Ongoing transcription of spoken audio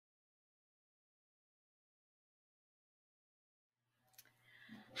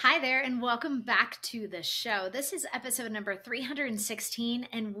Hi there, and welcome back to the show. This is episode number 316,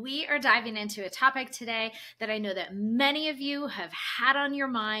 and we are diving into a topic today that I know that many of you have had on your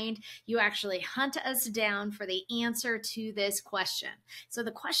mind. You actually hunt us down for the answer to this question. So,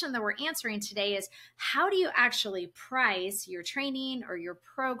 the question that we're answering today is how do you actually price your training or your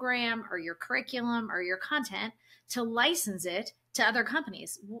program or your curriculum or your content to license it to other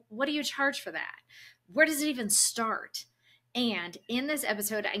companies? What do you charge for that? Where does it even start? And in this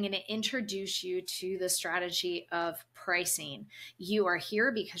episode, I'm going to introduce you to the strategy of pricing. You are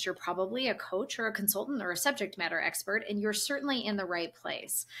here because you're probably a coach or a consultant or a subject matter expert, and you're certainly in the right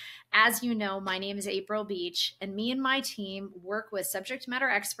place. As you know, my name is April Beach, and me and my team work with subject matter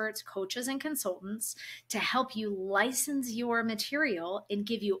experts, coaches, and consultants to help you license your material and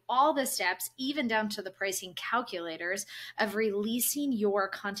give you all the steps, even down to the pricing calculators of releasing your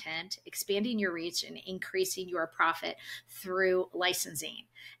content, expanding your reach, and increasing your profit through licensing.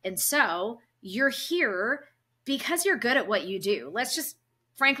 And so you're here because you're good at what you do. Let's just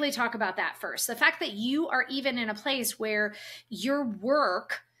frankly talk about that first. The fact that you are even in a place where your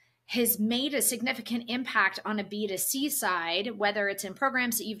work has made a significant impact on a B2C side, whether it's in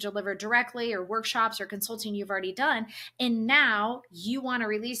programs that you've delivered directly or workshops or consulting you've already done. And now you want to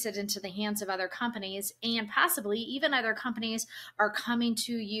release it into the hands of other companies, and possibly even other companies are coming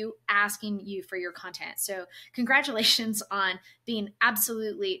to you asking you for your content. So congratulations on being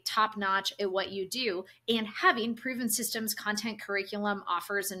absolutely top notch at what you do and having proven systems, content, curriculum,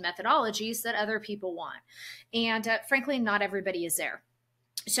 offers, and methodologies that other people want. And frankly, not everybody is there.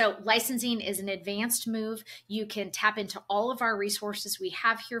 So licensing is an advanced move. You can tap into all of our resources we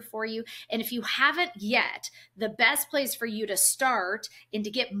have here for you. And if you haven't yet, the best place for you to start and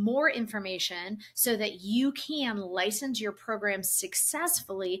to get more information so that you can license your program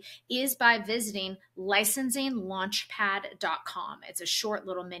successfully is by visiting licensinglaunchpad.com. It's a short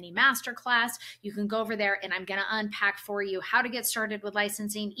little mini masterclass. You can go over there and I'm going to unpack for you how to get started with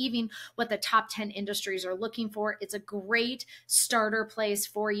licensing, even what the top 10 industries are looking for. It's a great starter place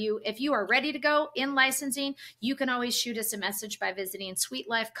for you. If you are ready to go in licensing, you can always shoot us a message by visiting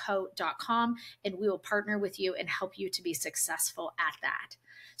sweetlifeco.com, and we will partner with you and help you to be successful at that.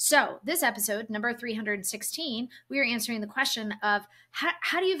 So this episode, number 316, we are answering the question of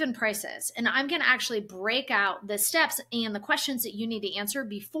how do you even price this? And I'm going to actually break out the steps and the questions that you need to answer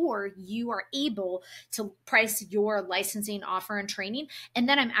before you are able to price your licensing offer and training. And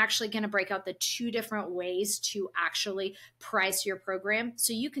then I'm actually going to break out the two different ways to actually price your program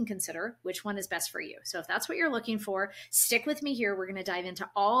so you can consider which one is best for you. So if that's what you're looking for, stick with me here. We're going to dive into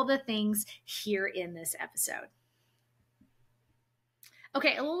all the things here in this episode.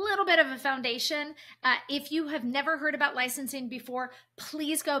 Okay, a little bit of a foundation. If you have never heard about licensing before,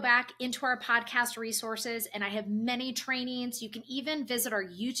 please go back into our podcast resources, and I have many trainings. You can even visit our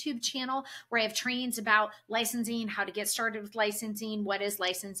YouTube channel where I have trainings about licensing, how to get started with licensing, what is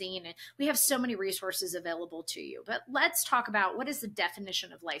licensing, and we have so many resources available to you. But let's talk about what is the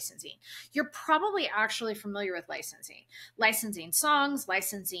definition of licensing. You're probably actually familiar with licensing. Licensing songs,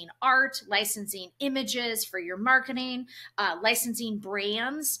 licensing art, licensing images for your marketing, licensing brands.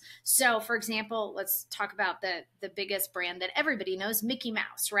 So for example, let's talk about the biggest brand that everybody knows, Mickey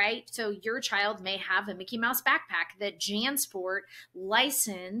Mouse, right? So your child may have a Mickey Mouse backpack that JanSport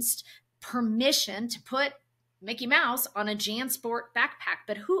licensed permission to put Mickey Mouse on a JanSport backpack.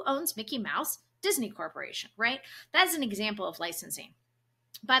 But who owns Mickey Mouse? Disney Corporation, right? That's an example of licensing.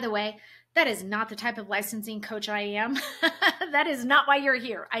 By the way, that is not the type of licensing coach I am. That is not why you're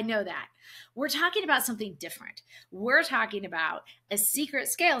here. I know that. We're talking about something different. We're talking about a secret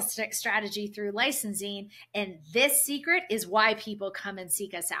scale strategy through licensing. And this secret is why people come and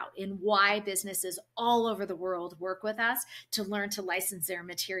seek us out and why businesses all over the world work with us to learn to license their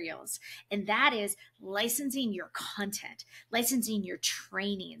materials. And that is licensing your content, licensing your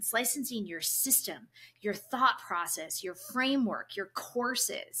trainings, licensing your system, your thought process, your framework, your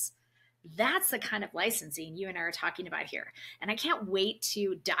courses. That's the kind of licensing you and I are talking about here. And I can't wait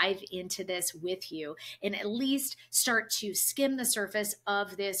to dive into this with you and at least start to skim the surface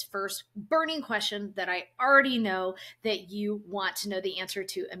of this first burning question that I already know that you want to know the answer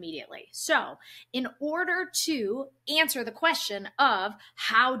to immediately. So in order to answer the question of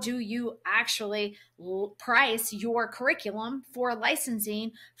how do you actually price your curriculum for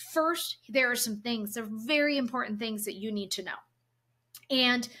licensing, first, there are some things, they're very important things that you need to know.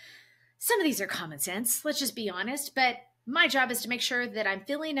 And some of these are common sense, let's just be honest, but my job is to make sure that I'm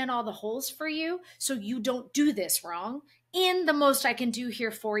filling in all the holes for you so you don't do this wrong in the most I can do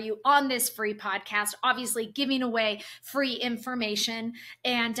here for you on this free podcast, obviously giving away free information.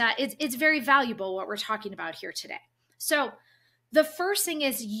 And it's very valuable what we're talking about here today. So The first thing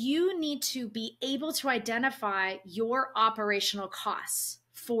is you need to be able to identify your operational costs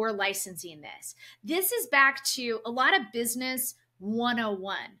for licensing this. This is back to a lot of business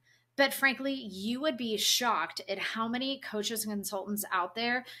 101. But frankly, you would be shocked at how many coaches and consultants out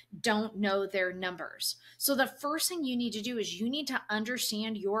there don't know their numbers. So the first thing you need to do is you need to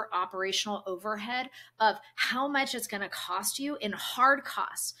understand your operational overhead of how much it's going to cost you in hard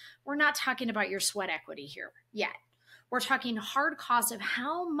costs. We're not talking about your sweat equity here yet. We're talking hard costs of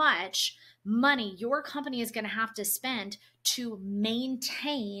how much money your company is going to have to spend to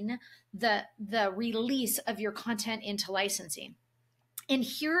maintain the release of your content into licensing. And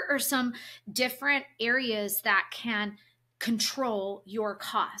here are some different areas that can control your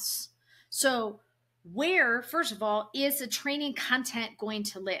costs. So where, first of all, is the training content going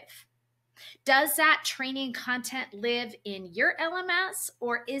to live? Does that training content live in your LMS,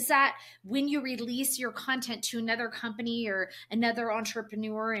 or is that when you release your content to another company or another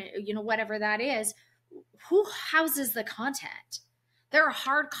entrepreneur, whatever that is, who houses the content? There are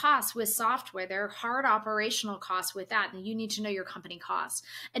hard costs with software. There are hard operational costs with that, and you need to know your company costs.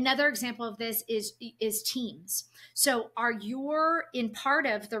 Another example of this is teams. So are you in part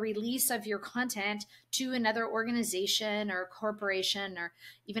of the release of your content to another organization or corporation or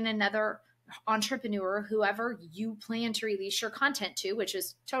even another entrepreneur, whoever you plan to release your content to, which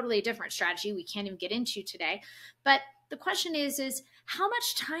is totally a different strategy we can't even get into today. But the question is how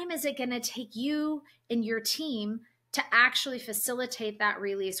much time is it going to take you and your team to actually facilitate that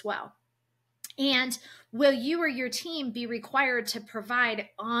release well? And will you or your team be required to provide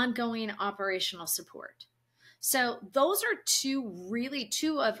ongoing operational support? So those are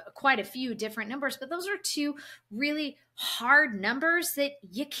two of quite a few different numbers, but those are two really hard numbers that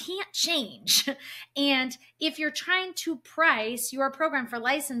you can't change. And if you're trying to price your program for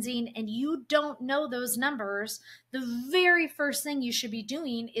licensing and you don't know those numbers, the very first thing you should be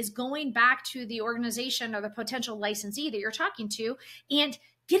doing is going back to the organization or the potential licensee that you're talking to and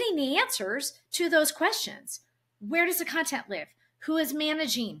getting the answers to those questions. Where does the content live? Who is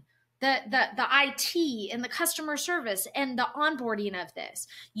managing the IT and the customer service and the onboarding of this?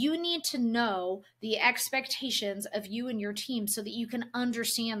 You need to know the expectations of you and your team so that you can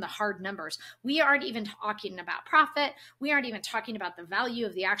understand the hard numbers. We aren't even talking about profit. We aren't even talking about the value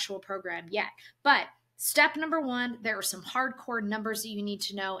of the actual program yet. But step number one, there are some hardcore numbers that you need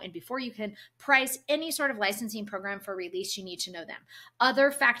to know. And before you can price any sort of licensing program for release, you need to know them.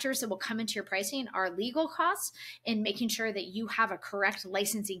 Other factors that will come into your pricing are legal costs and making sure that you have a correct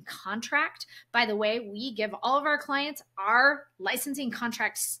licensing contract. By the way, we give all of our clients our licensing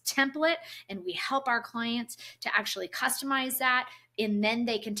contracts template, and we help our clients to actually customize that. And then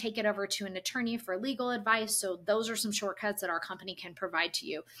they can take it over to an attorney for legal advice. So those are some shortcuts that our company can provide to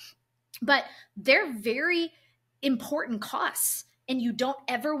you. But they're very important costs, and you don't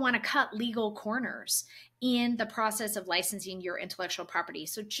ever want to cut legal corners in the process of licensing your intellectual property.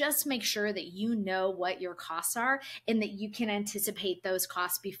 So just make sure that you know what your costs are and that you can anticipate those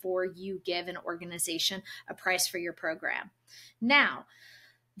costs before you give an organization a price for your program. Now,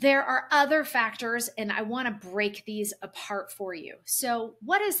 there are other factors, and I want to break these apart for you. So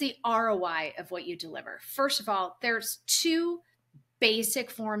what is the ROI of what you deliver? First of all, there's two basic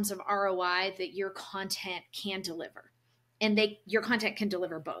forms of ROI that your content can deliver. And your content can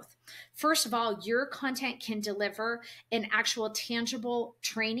deliver both. First of all, your content can deliver an actual tangible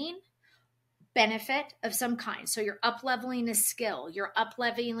training benefit of some kind. So you're up-leveling a skill, you're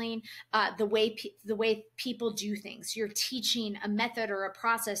up-leveling the way people do things. You're teaching a method or a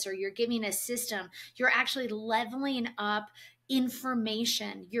process, or you're giving a system. You're actually leveling up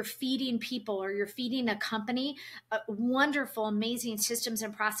information. You're feeding people, or you're feeding a company wonderful, amazing systems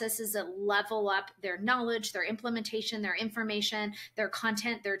and processes that level up their knowledge, their implementation, their information, their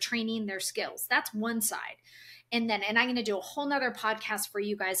content, their training, their skills. That's one side. And I'm going to do a whole nother podcast for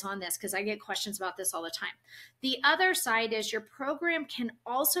you guys on this because I get questions about this all the time. The other side is your program can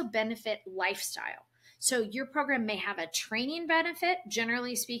also benefit lifestyle. So your program may have a training benefit,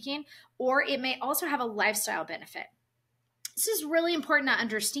 generally speaking, or it may also have a lifestyle benefit. This is really important to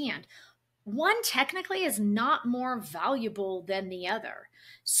understand. One technically is not more valuable than the other.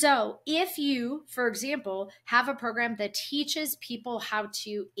 So if you, for example, have a program that teaches people how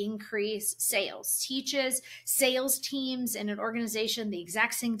to increase sales, teaches sales teams in an organization the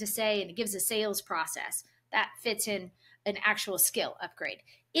exact thing to say, and it gives a sales process, that fits in an actual skill upgrade.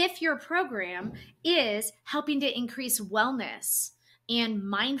 If your program is helping to increase wellness and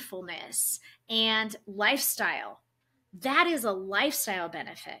mindfulness and lifestyle, that is a lifestyle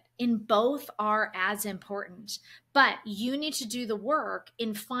benefit, and both are as important. But you need to do the work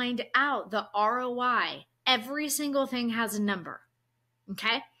and find out the ROI Every single thing has a number.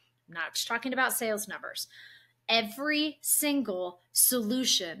 Okay? I'm not just talking about sales numbers. Every single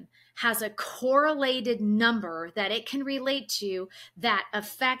solution has a correlated number that it can relate to that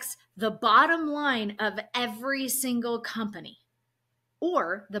affects the bottom line of every single company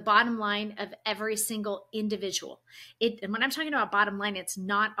or the bottom line of every sinand when I'm talking about bottom line, it's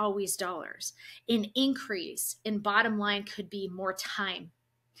not always dollars. An increase in bottom line could be more time.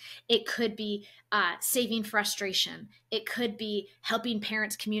 It could be saving frustration. It could be helping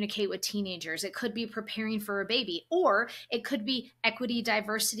parents communicate with teenagers. It could be preparing for a baby, or it could be equity,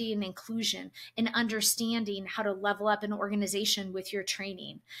 diversity, and inclusion, and understanding how to level up an organization with your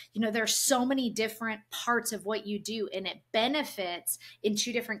training. There's so many different parts of what you do, and it benefits in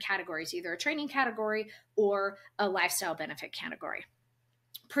two different categories, either a training category or a lifestyle benefit category.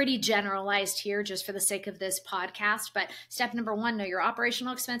 Pretty generalized here just for the sake of this podcast. But step number 1, know your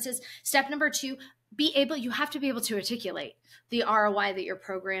operational expenses. Step number 2, you have to be able to articulate the ROI that your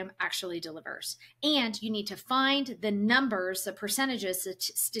program actually delivers. And you need to find the numbers, the percentages, the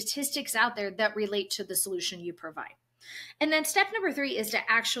statistics out there that relate to the solution you provide. And then step number 3 is to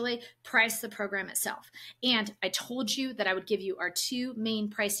actually price the program itself. And I told you that I would give you our 2 main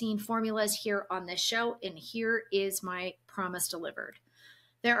pricing formulas here on this show. And here is my promise delivered.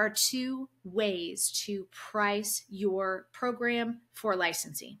 There are 2 ways to price your program for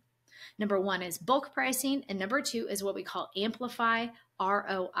licensing. Number 1 is bulk pricing, and number 2 is what we call Amplify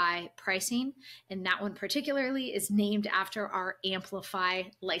ROI pricing. And that one particularly is named after our Amplify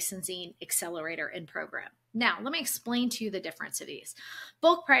licensing accelerator and program. Now, let me explain to you the difference of these.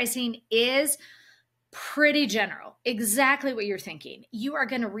 Bulk pricing is pretty general, exactly what you're thinking. You are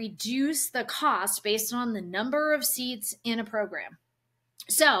going to reduce the cost based on the number of seats in a program.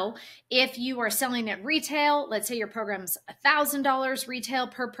 So if you are selling at retail, let's say your program's $1,000 retail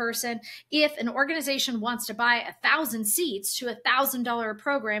per person. If an organization wants to buy 1,000 seats to $1,000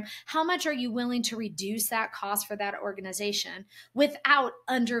 program, how much are you willing to reduce that cost for that organization without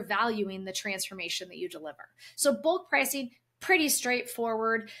undervaluing the transformation that you deliver? So bulk pricing, pretty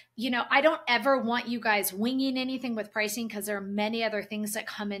straightforward. I don't ever want you guys winging anything with pricing because there are many other things that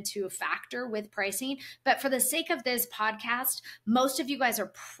come into a factor with pricing. But for the sake of this podcast, most of you guys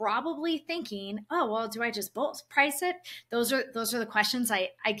are probably thinking, oh, well, do I just bulk price it? Those are the questions I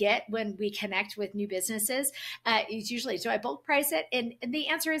get when we connect with new businesses. It's usually, do I bulk price it? And the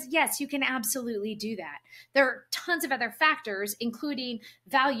answer is yes, you can absolutely do that. There are tons of other factors, including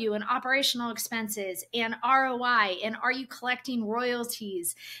value and operational expenses and ROI, and are you collecting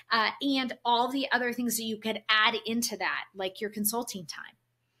royalties, and all the other things that you could add into that, like your consulting time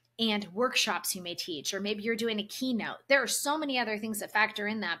and workshops you may teach, or maybe you're doing a keynote. There are so many other things that factor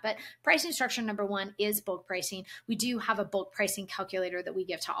in that, but pricing structure number 1 is bulk pricing. We do have a bulk pricing calculator that we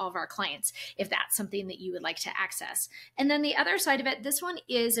give to all of our clients if that's something that you would like to access. And then the other side of it, this one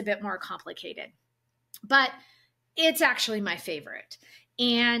is a bit more complicated, but it's actually my favorite.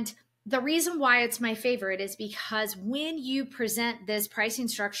 And the reason why it's my favorite is because when you present this pricing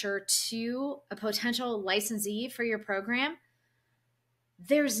structure to a potential licensee for your program,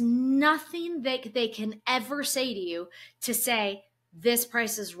 there's nothing that they can ever say to you to say, this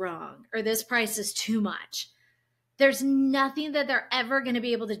price is wrong or this price is too much. There's nothing that they're ever going to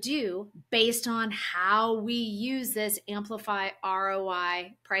be able to do based on how we use this Amplify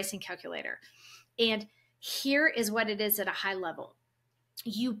ROI pricing calculator. And here is what it is at a high level.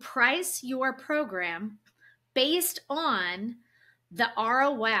 You price your program based on the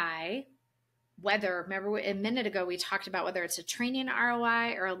ROI, remember a minute ago we talked about whether it's a training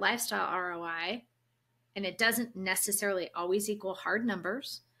ROI or a lifestyle ROI, and it doesn't necessarily always equal hard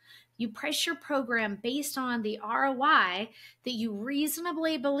numbers. You price your program based on the ROI that you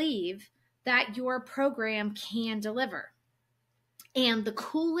reasonably believe that your program can deliver. And the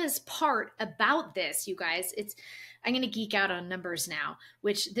coolest part about this, you guys, I'm going to geek out on numbers now,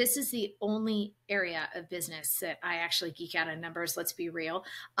 which this is the only area of business that I actually geek out on numbers. Let's be real.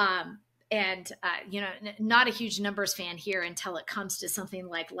 Not a huge numbers fan here until it comes to something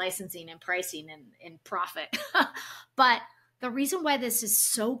like licensing and pricing and profit. But the reason why this is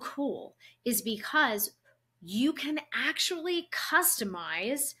so cool is because you can actually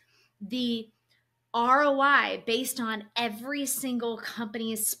customize the ROI based on every single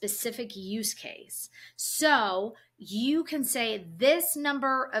company's specific use case. So you can say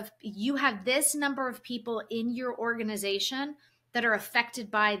you have this number of people in your organization that are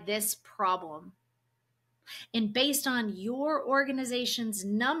affected by this problem. And based on your organization's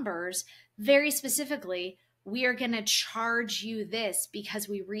numbers, very specifically, we are going to charge you this because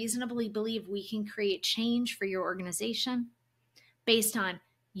we reasonably believe we can create change for your organization based on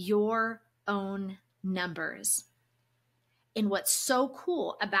your own numbers. And what's so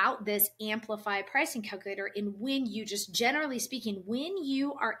cool about this Amplify pricing calculator, and when you just generally speaking, when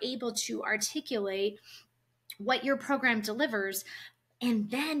you are able to articulate what your program delivers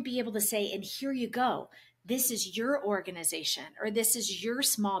and then be able to say, and here you go, this is your organization, or this is your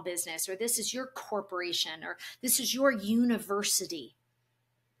small business, or this is your corporation, or this is your university.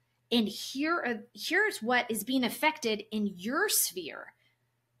 And here's what is being affected in your sphere.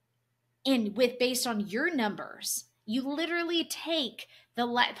 And based on your numbers, you literally take the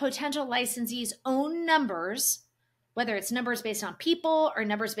potential licensee's own numbers, whether it's numbers based on people or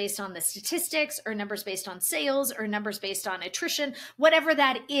numbers based on the statistics or numbers based on sales or numbers based on attrition, whatever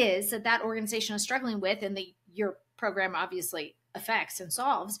that is that organization is struggling with, and your program obviously affects and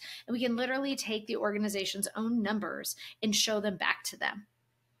solves. And we can literally take the organization's own numbers and show them back to them.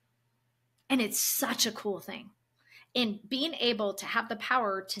 And it's such a cool thing. And being able to have the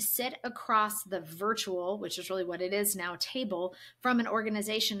power to sit across the virtual, which is really what it is now, table from an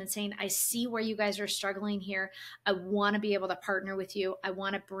organization and saying, I see where you guys are struggling here. I want to be able to partner with you. I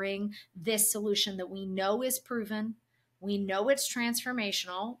want to bring this solution that we know is proven. We know it's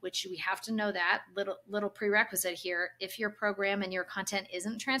transformational, which we have to know that little prerequisite here. If your program and your content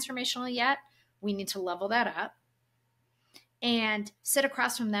isn't transformational yet, we need to level that up and sit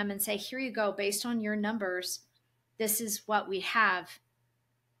across from them and say, here you go, based on your numbers, this is what we have,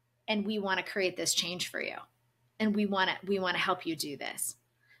 and we want to create this change for you. And we want to help you do this.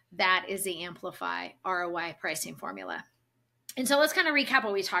 That is the Amplify ROI pricing formula. And so let's kind of recap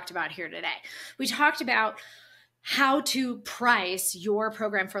what we talked about here today. We talked about how to price your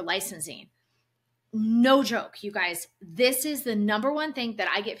program for licensing. No joke, you guys. This is the number one thing that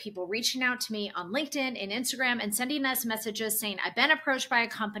I get people reaching out to me on LinkedIn and Instagram and sending us messages saying, I've been approached by a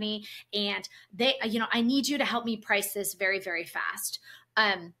company and I need you to help me price this very, very fast.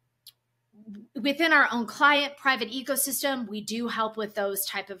 Within our own client private ecosystem, we do help with those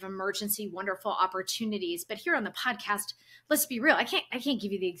type of emergency, wonderful opportunities. But here on the podcast, let's be real. I can't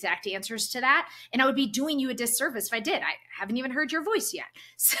give you the exact answers to that. And I would be doing you a disservice if I did. I haven't even heard your voice yet.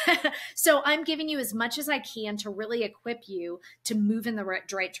 So I'm giving you as much as I can to really equip you to move in the right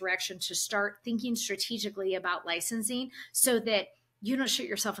direction, to start thinking strategically about licensing so that you don't shoot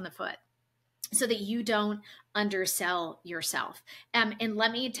yourself in the foot, so that you don't undersell yourself. And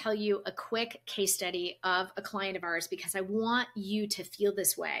let me tell you a quick case study of a client of ours, because I want you to feel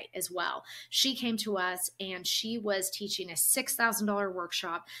this way as well. She came to us and she was teaching a $6,000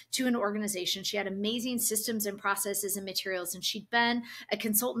 workshop to an organization. She had amazing systems and processes and materials, and she'd been a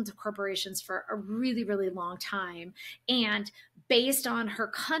consultant to corporations for a really, really long time. And based on her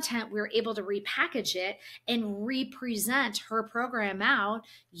content, we were able to repackage it and represent her program out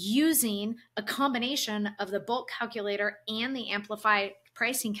using a combination of the bulk calculator and the Amplify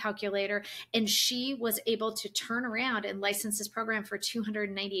pricing calculator. And she was able to turn around and license this program for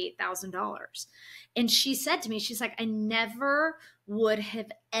 $298,000. And she said to me, she's like, I never would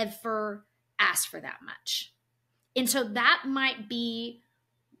have ever asked for that much. And so that might be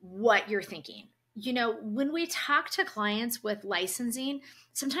what you're thinking. You know, when we talk to clients with licensing,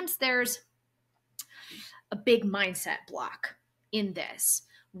 sometimes there's a big mindset block in this,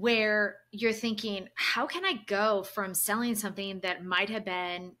 where you're thinking, how can I go from selling something that might have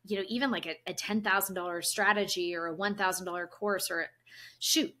been, even like a $10,000 strategy or a $1,000 course, or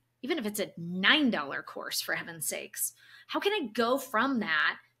shoot, even if it's a $9 course, for heaven's sakes, how can I go from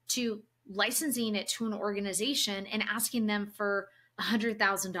that to licensing it to an organization and asking them for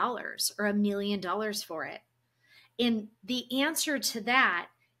 $100,000 or $1 million for it? And the answer to that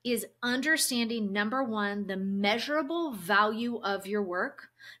is understanding, number one, the measurable value of your work.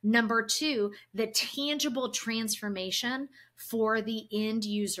 Number two, the tangible transformation for the end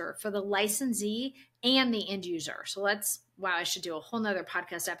user, for the licensee and the end user. So I should do a whole nother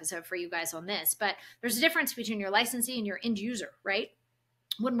podcast episode for you guys on this, but there's a difference between your licensee and your end user, right?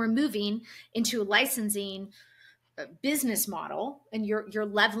 When we're moving into a licensing business model and you're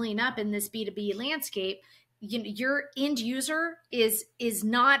leveling up in this B2B landscape, your end user is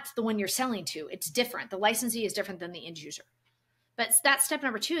not the one you're selling to. It's different. The licensee is different than the end user. But that's step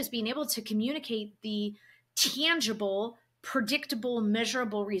number two, is being able to communicate the tangible, predictable,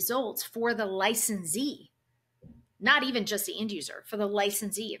 measurable results for the licensee, not even just the end user, for the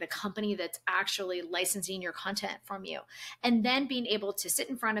licensee, the company that's actually licensing your content from you. And then being able to sit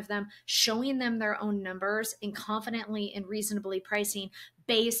in front of them, showing them their own numbers, and confidently and reasonably pricing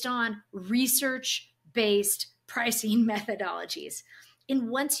based on research-based pricing methodologies. And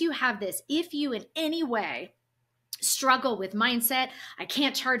once you have this, if you in any way struggle with mindset, I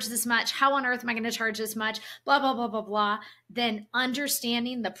can't charge this much, how on earth am I going to charge this much, blah, blah, blah, blah, blah, then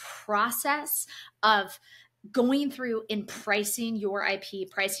understanding the process of going through and pricing your IP,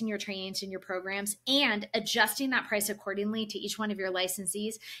 pricing your trainings and your programs, and adjusting that price accordingly to each one of your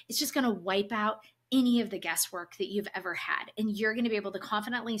licensees, it's just going to wipe out any of the guesswork that you've ever had. And you're going to be able to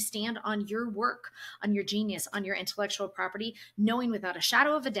confidently stand on your work, on your genius, on your intellectual property, knowing without a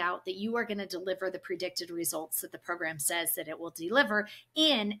shadow of a doubt that you are going to deliver the predicted results that the program says that it will deliver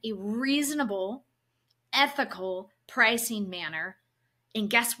in a reasonable, ethical pricing manner. And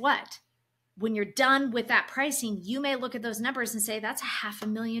guess what? When you're done with that pricing, you may look at those numbers and say, that's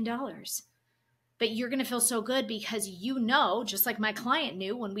 $500,000. But you're going to feel so good because you know, just like my client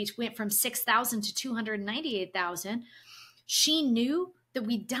knew when we went from 6,000 to 298,000, she knew that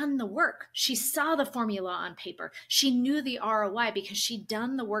we'd done the work. She saw the formula on paper. She knew the ROI because she'd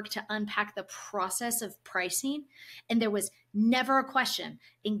done the work to unpack the process of pricing. And there was never a question.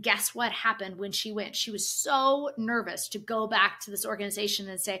 And guess what happened when she went? She was so nervous to go back to this organization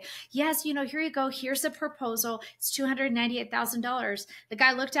and say, yes, here you go. Here's the proposal. It's $298,000. The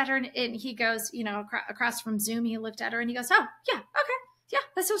guy looked at her and he goes, across from Zoom, he looked at her and he goes, oh, yeah, okay. Yeah,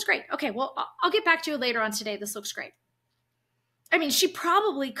 that sounds great. Okay, well, I'll get back to you later on today. This looks great. I mean, she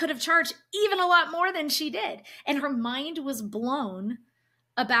probably could have charged even a lot more than she did. And her mind was blown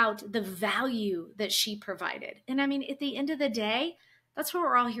about the value that she provided. And I mean, at the end of the day, that's what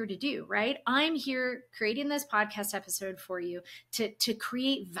we're all here to do, right? I'm here creating this podcast episode for you to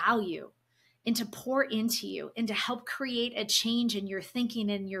create value and to pour into you and to help create a change in your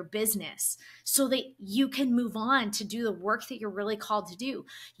thinking and your business so that you can move on to do the work that you're really called to do.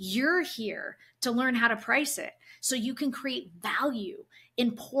 You're here to learn how to price it so you can create value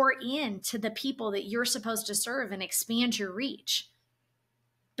and pour into the people that you're supposed to serve and expand your reach.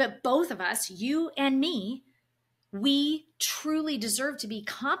 But both of us, you and me, we truly deserve to be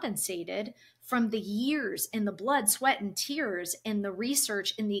compensated from the years and the blood, sweat, and tears and the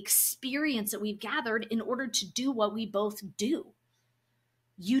research and the experience that we've gathered in order to do what we both do.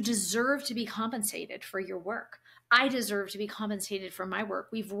 You deserve to be compensated for your work. I deserve to be compensated for my work.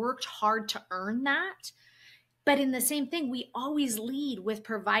 We've worked hard to earn that. But in the same thing, we always lead with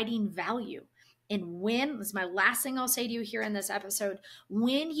providing value. And this is my last thing I'll say to you here in this episode,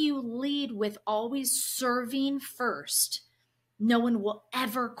 when you lead with always serving first, no one will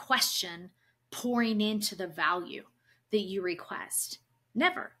ever question pouring into the value that you request.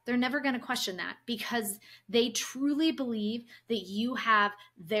 Never. They're never going to question that because they truly believe that you have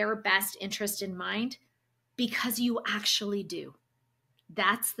their best interest in mind because you actually do.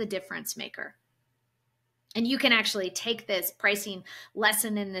 That's the difference maker. And you can actually take this pricing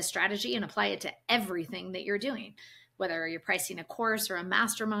lesson in this strategy and apply it to everything that you're doing, whether you're pricing a course or a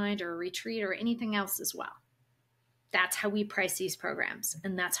mastermind or a retreat or anything else as well. That's how we price these programs,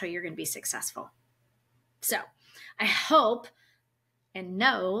 and that's how you're going to be successful. So I hope and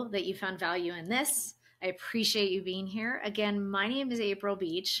know that you found value in this. I appreciate you being here. Again, my name is April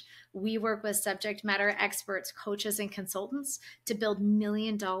Beach. We work with subject matter experts, coaches, and consultants to build $1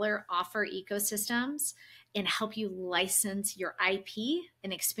 million offer ecosystems and help you license your IP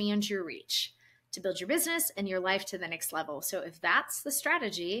and expand your reach to build your business and your life to the next level. So if that's the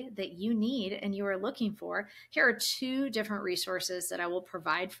strategy that you need and you are looking for, here are 2 different resources that I will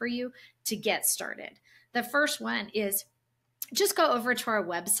provide for you to get started. The first one is just go over to our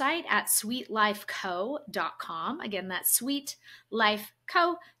website at sweetlifeco.com. Again, that's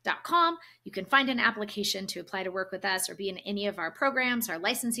sweetlifeco.com. You can find an application to apply to work with us or be in any of our programs, our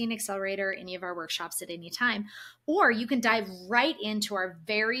licensing accelerator, any of our workshops at any time. Or you can dive right into our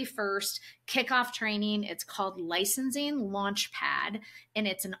very first kickoff training. It's called Licensing Launchpad, and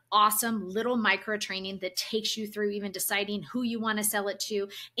it's an awesome little micro training that takes you through even deciding who you want to sell it to.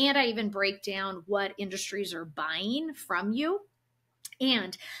 And I even break down what industries are buying from you.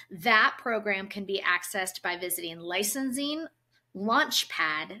 And that program can be accessed by visiting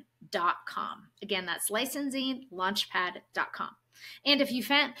licensinglaunchpad.com. Again, that's licensinglaunchpad.com. And if you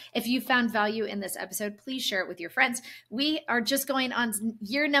found value in this episode, please share it with your friends. We are just going on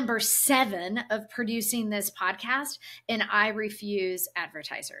year number 7 of producing this podcast, and I refuse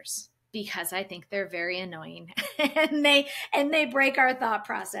advertisers because I think they're very annoying and they break our thought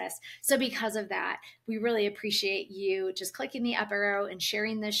process. So because of that, we really appreciate you just clicking the up arrow and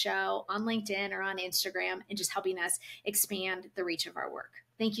sharing this show on LinkedIn or on Instagram and just helping us expand the reach of our work.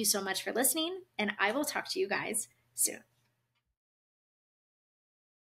 Thank you so much for listening, and I will talk to you guys soon.